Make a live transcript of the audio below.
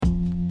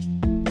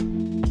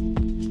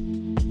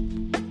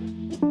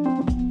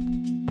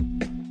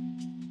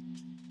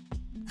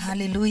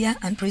Hallelujah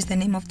and praise the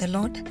name of the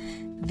Lord.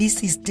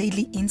 This is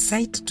Daily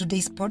Insight,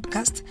 today's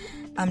podcast.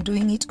 I'm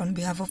doing it on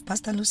behalf of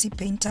Pastor Lucy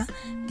Painter.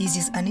 This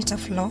is Anita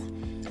Flo.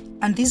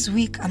 And this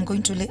week I'm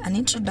going to lay an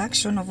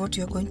introduction of what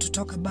we are going to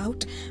talk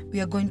about.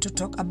 We are going to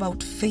talk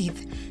about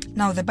faith.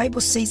 Now the Bible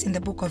says in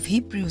the book of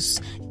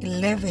Hebrews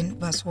 11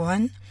 verse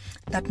 1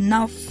 that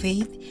now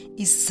faith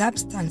is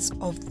substance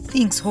of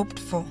things hoped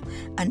for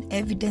and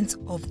evidence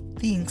of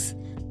things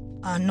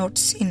are not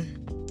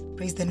seen.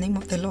 Praise the name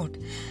of the Lord.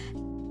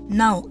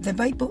 Now, the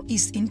Bible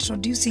is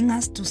introducing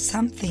us to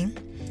something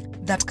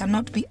that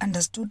cannot be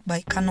understood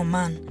by carnal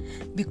man,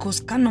 because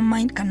carnal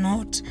mind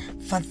cannot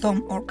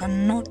fathom or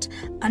cannot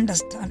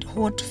understand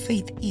what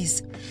faith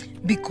is.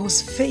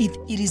 Because faith,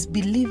 it is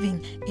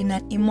believing in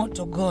an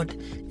immortal God.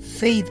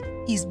 Faith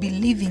is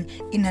believing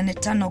in an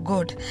eternal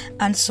God.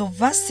 And so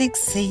verse 6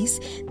 says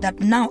that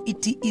now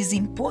it is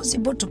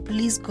impossible to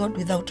please God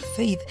without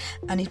faith.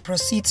 And it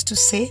proceeds to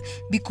say,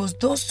 because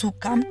those who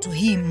come to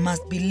him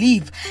must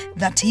believe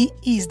that he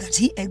is, that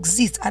he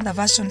exists. Other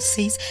version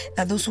says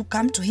that those who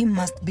come to him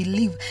must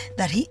believe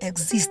that he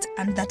exists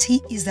and that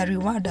he is a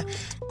rewarder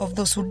of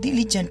those who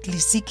diligently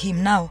seek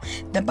him. Now,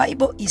 the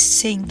Bible is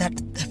saying that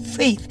the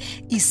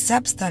faith is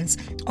substance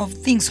of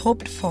things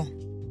hoped for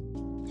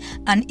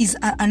and is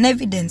an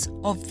evidence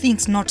of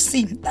things not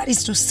seen. That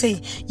is to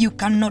say, you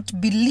cannot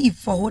believe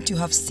for what you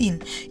have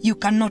seen. You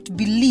cannot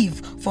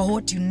believe for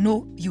what you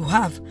know you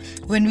have.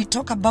 When we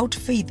talk about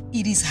faith,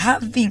 it is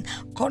having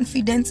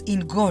confidence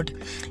in God.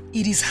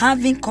 It is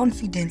having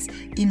confidence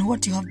in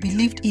what you have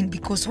believed in,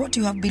 because what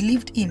you have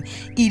believed in,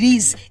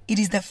 it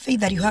is the faith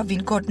that you have in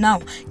God.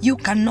 Now, you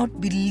cannot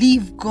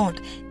believe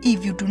God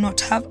if you do not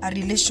have a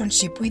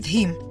relationship with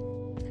him.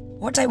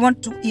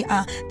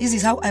 This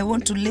is how I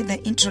want to lay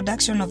the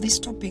introduction of this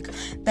topic,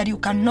 that you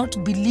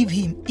cannot believe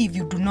him if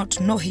you do not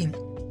know him.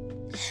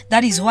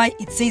 That is why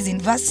it says in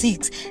verse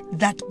 6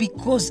 that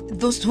because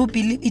those who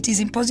believe, it is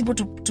impossible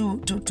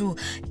to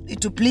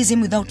please him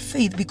without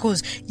faith,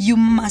 because you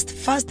must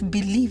first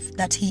believe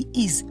that he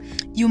is.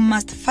 You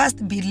must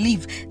first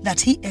believe that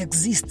he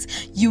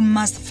exists. You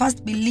must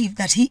first believe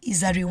that he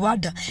is a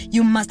rewarder.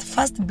 You must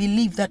first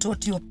believe that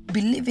what you are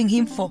believing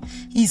him for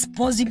is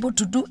possible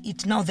to do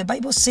it. Now the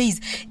Bible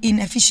says in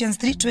Ephesians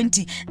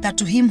 3:20 that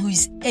to him who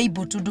is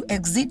able to do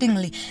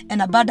exceedingly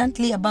and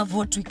abundantly above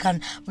what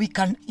we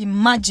can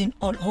imagine,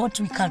 or what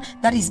we can,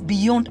 that is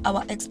beyond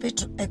our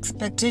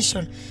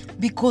expectation,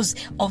 because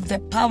of the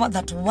power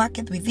that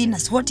worketh within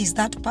us. What is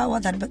that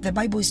power that the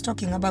Bible is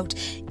talking about?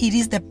 It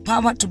is the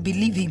power to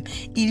believe him.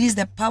 It is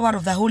the power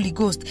of the Holy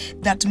Ghost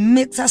that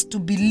makes us to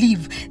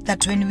believe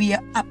that when we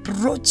are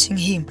approaching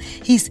him,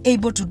 he is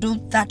able to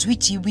do that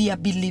which we are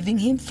believing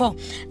him for.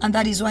 And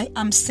that is why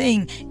I'm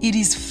saying it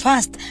is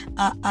first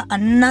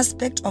an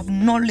aspect of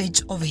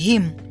knowledge of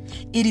him.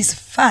 It is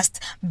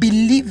first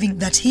believing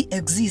that he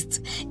exists.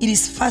 It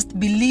is first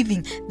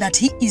believing that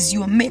he is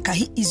your maker,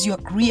 he is your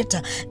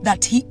creator,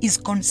 that he is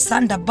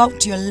concerned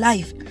about your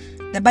life.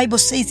 The Bible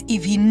says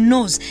if he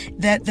knows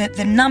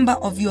the number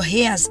of your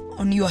hairs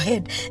on your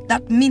head,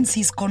 that means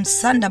he's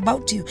concerned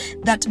about you.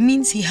 That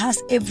means he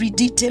has every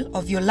detail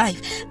of your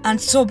life. And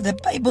so the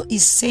Bible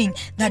is saying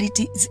that it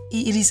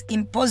is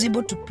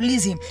impossible to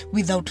please him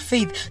without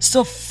faith.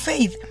 So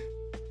faith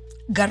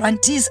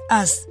guarantees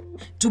us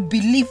to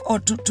believe or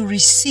to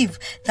receive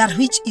that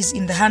which is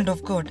in the hand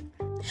of God.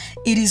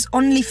 It is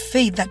only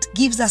faith that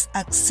gives us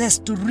access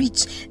to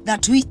reach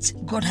that which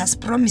God has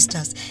promised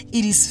us.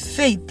 It is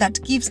faith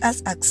that gives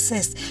us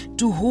access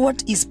to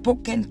what is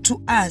spoken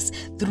to us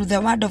through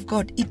the word of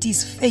God. It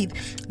is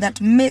faith that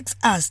makes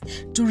us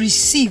to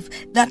receive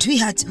that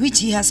which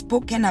he has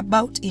spoken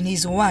about in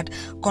his word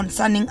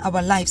concerning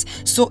our lives.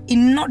 So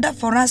in order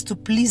for us to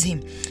please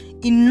him,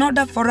 in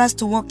order for us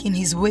to walk in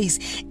his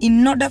ways,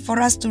 in order for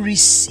us to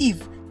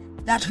receive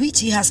that which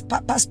he has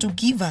purposed to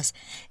give us,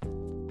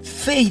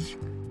 faith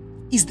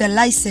is the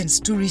license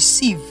to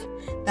receive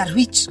that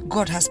which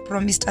God has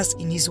promised us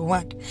in his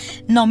word.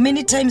 Now,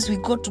 many times we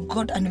go to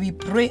God and we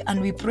pray and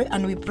we pray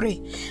and we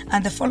pray.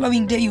 And the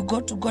following day you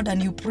go to God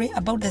and you pray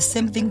about the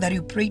same thing that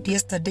you prayed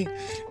yesterday.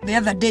 The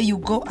other day you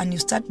go and you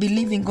start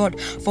believing God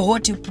for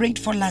what you prayed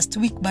for last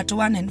week, but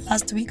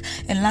last week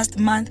and last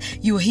month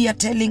you hear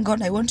telling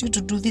God, I want you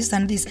to do this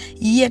and this.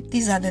 Yet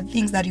these are the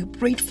things that you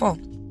prayed for.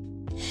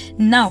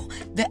 Now,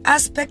 the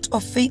aspect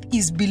of faith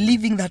is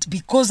believing that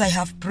because I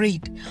have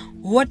prayed,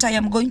 what I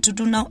am going to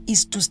do now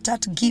is to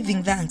start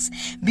giving thanks,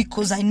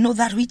 because I know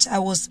that which I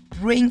was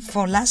praying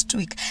for last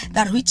week,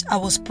 that which I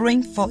was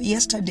praying for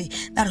yesterday,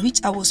 that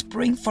which I was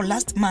praying for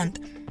last month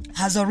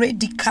has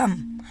already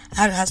come.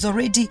 Has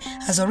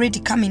already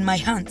come in my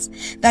hands.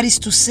 That is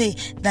to say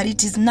that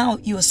it is now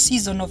your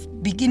season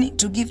of beginning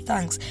to give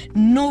thanks,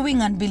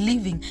 knowing and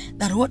believing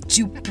that what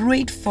you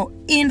prayed for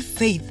in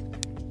faith,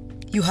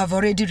 you have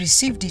already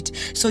received it.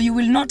 So you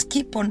will not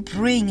keep on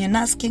praying and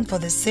asking for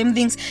the same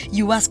things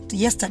you asked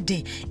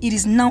yesterday. It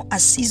is now a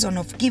season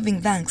of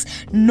giving thanks,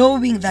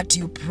 knowing that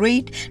you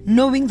prayed,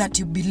 knowing that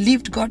you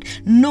believed God,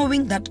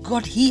 knowing that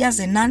God hears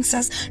and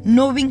answers,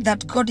 knowing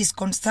that God is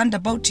concerned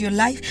about your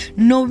life,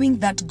 knowing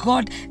that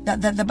God,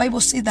 that the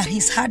Bible says that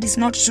his heart is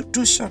not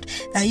too short,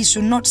 that he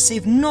should not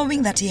save,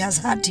 knowing that he has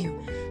heard you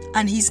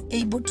and he's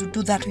able to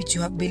do that which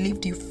you have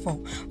believed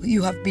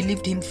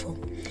him for.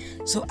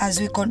 So as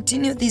we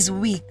continue this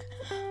week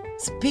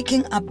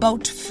speaking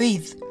about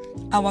faith,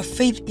 our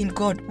faith in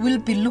God, we'll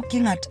be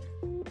looking at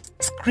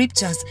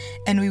scriptures,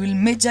 and we will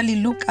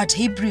majorly look at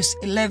Hebrews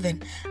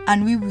 11,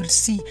 and we will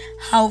see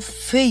how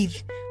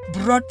faith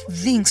brought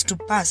things to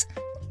pass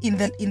in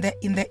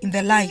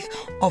the life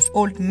of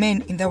old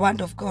men in the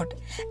Word of God.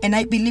 And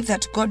I believe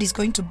that God is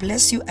going to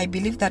bless you. I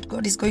believe that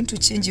God is going to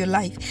change your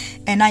life,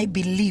 and I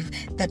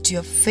believe that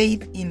your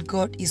faith in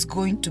God is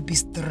going to be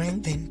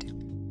strengthened.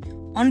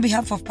 On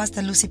behalf of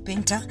Pastor Lucy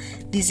Painter,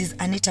 this is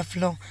Anita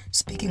Flo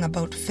speaking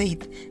about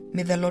faith.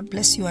 May the Lord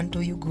bless you and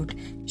do you good.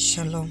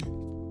 Shalom.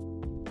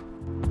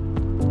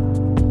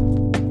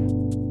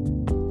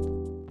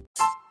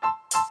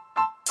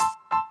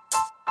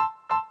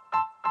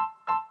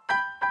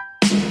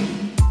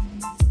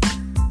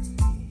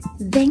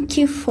 Thank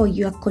you for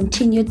your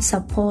continued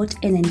support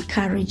and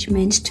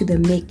encouragement to the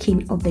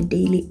making of the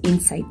Daily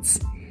Insights,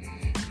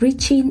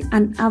 reaching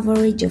an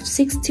average of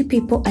 60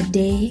 people a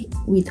day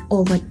with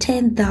over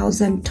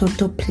 10,000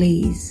 total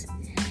plays.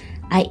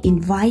 I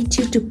invite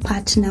you to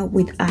partner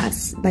with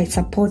us by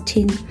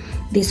supporting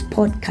this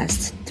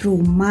podcast through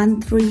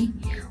monthly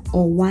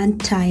or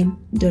one-time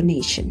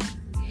donation.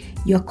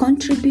 Your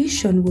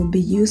contribution will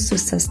be used to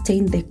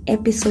sustain the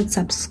episode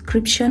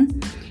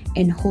subscription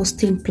and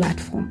hosting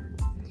platform.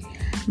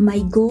 My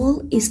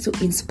goal is to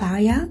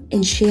inspire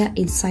and share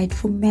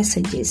insightful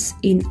messages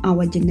in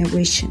our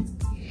generation,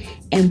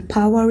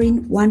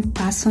 empowering one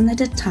person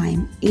at a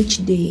time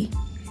each day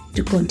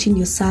to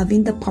continue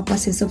serving the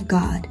purposes of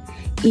God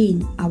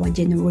in our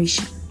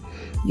generation.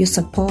 Your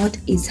support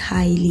is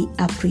highly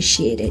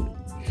appreciated.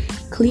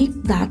 Click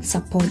that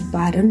support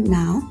button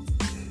now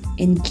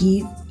and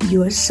give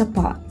your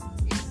support.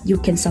 You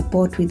can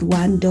support with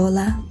 $1,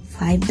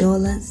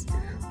 $5,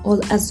 or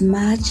as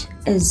much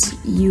as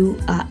you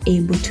are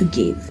able to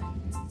give.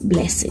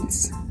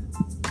 Blessings.